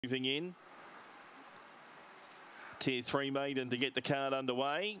Moving in. Tier 3 maiden to get the card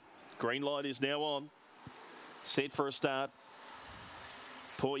underway. Green light is now on. Set for a start.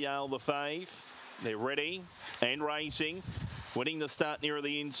 Port Yale the fave. They're ready and racing. Winning the start nearer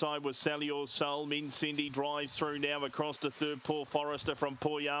the inside was Sally Soul. Min Cindy drives through now across to third. Paul Forrester from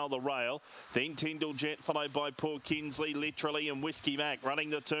Port Yale the rail. Then Tyndall Jet followed by Paul Kinsley, Literally, and Whiskey Mac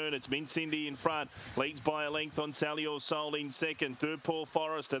running the turn. It's Min Cindy in front. Leads by a length on Sally Soul in second. Third Paul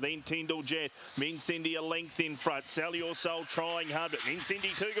Forrester. Then Tyndall Jet. Min Cindy a length in front. Sally Soul trying hard, but Min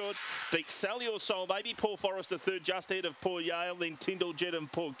Cindy too good. Beats Sally Soul. Maybe Paul Forrester third just ahead of Port Yale. Then Tyndall Jet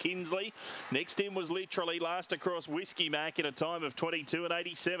and Paul Kinsley. Next in was Literally. Last across Whiskey Mac in a time of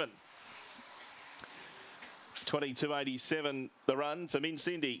 22:87. 22:87 the run for Min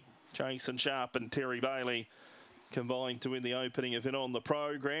Cindy. Jason Sharp and Terry Bailey combined to win the opening event on the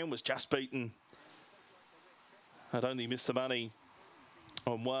program. Was just beaten. Had only missed the money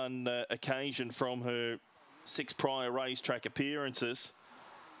on one occasion from her 6 prior racetrack appearances.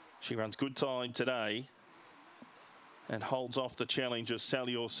 She runs good time today and holds off the challenge of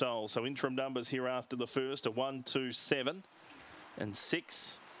Sally Soul. So interim numbers here after the first are 1, 2, 7 and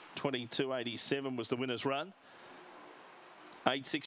 6. 22:87 was the winner's run. 8, 6.